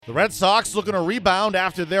The Red Sox looking to rebound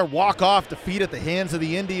after their walk-off defeat at the hands of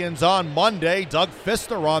the Indians on Monday. Doug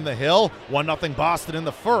Fister on the hill. 1-0 Boston in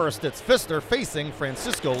the first. It's Fister facing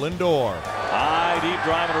Francisco Lindor. High deep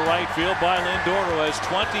drive to right field by Lindor, who has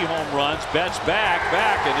 20 home runs. Betts back,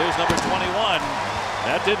 and there's number 21.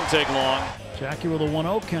 That didn't take long. Jackie with a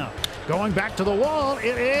 1-0 count. Going back to the wall.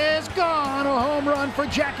 It is gone. A home run for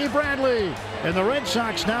Jackie Bradley. And the Red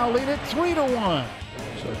Sox now lead it 3-1.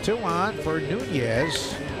 So 2 on for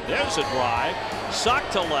Nunez. There's a drive. Sock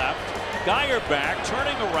to left. Geyer back,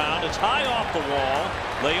 turning around. It's high off the wall.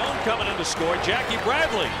 Leon coming in to score. Jackie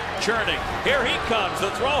Bradley churning. Here he comes.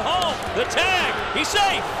 The throw home. The tag. He's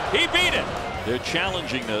safe. He beat it. They're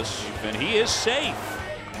challenging this, and he is safe.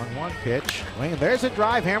 1-1 pitch. Wayne, there's a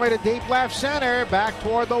drive. Hammer to deep left center. Back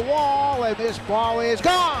toward the wall, and this ball is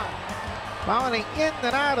gone. Bounding in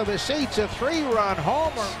and out of the seats. A 3-run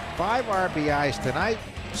homer. 5 RBIs tonight.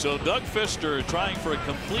 So Doug Fister trying for a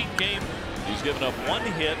complete game. He's given up 1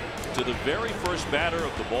 hit to the very first batter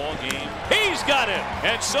of the ball game. He's got it,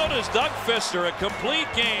 and so does Doug Fister. A complete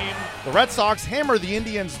game. The Red Sox hammer the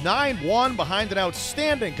Indians 9-1 behind an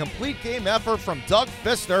outstanding complete game effort from Doug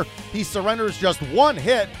Fister. He surrenders just 1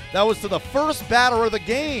 hit. That was to the first batter of the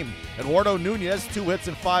game. Eduardo Nunez, 2 hits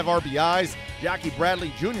and 5 RBIs. Jackie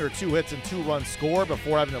Bradley Jr., 2 hits and 2-run score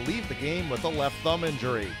before having to leave the game with a left thumb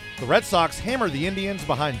injury. The Red Sox hammer the Indians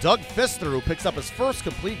behind Doug Fister, who picks up his first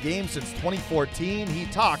complete game since 2014. He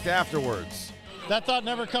talked afterwards. That thought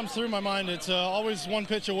never comes through my mind. It's always 1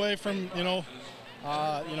 pitch away from,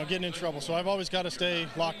 getting in trouble. So I've always got to stay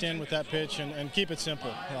locked in with that pitch and keep it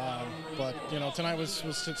simple. But tonight was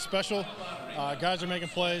special. Guys are making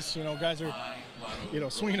plays. Guys are,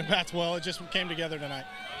 swinging the bats well. It just came together tonight.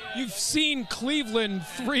 You've seen Cleveland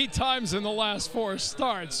 3 times in the last 4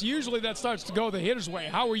 starts. Usually that starts to go the hitter's way.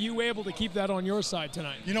 How were you able to keep that on your side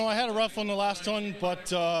tonight? I had a rough one the last one, but,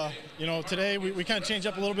 today we kind of changed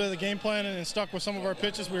up a little bit of the game plan and stuck with some of our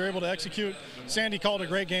pitches. We were able to execute. Sandy called a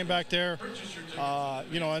great game back there,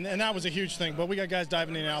 and that was a huge thing. But we got guys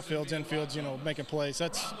diving in outfields, infields, making plays.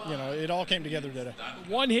 That's, it all came together today.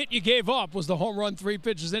 1 hit you gave up was the home run 3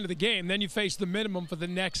 pitches into the game. Then you faced the minimum for the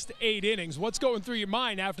next 8 innings. What's going through your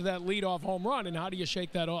mind after that leadoff home run, and how do you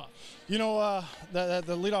shake that off? The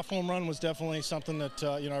leadoff home run was definitely something that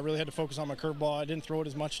I really had to focus on my curveball. I didn't throw it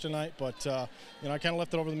as much tonight, but I kind of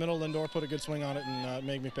left it over the middle. Lindor put a good swing on it and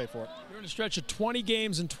made me pay for it. You're in a stretch of 20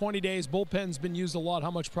 games in 20 days. Bullpen's been used a lot.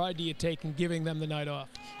 How much pride do you take in giving them the night off?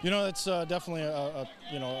 It's definitely a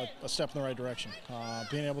step in the right direction.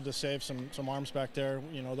 Being able to save some arms back there.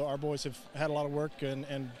 Our boys have had a lot of work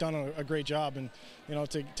and done a great job, and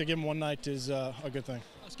to give them 1 night is a good thing.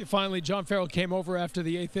 Ask you finally, John Farrell came over after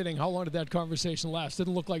the 8th inning. How long did that conversation last?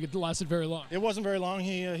 Didn't look like it lasted very long. It wasn't very long.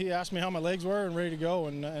 He asked me how my legs were and ready to go,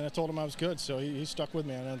 and I told him I was good, so he stuck with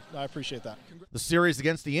me, and I appreciate that. The series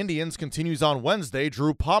against the Indians continues on Wednesday.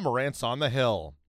 Drew Pomerantz on the hill.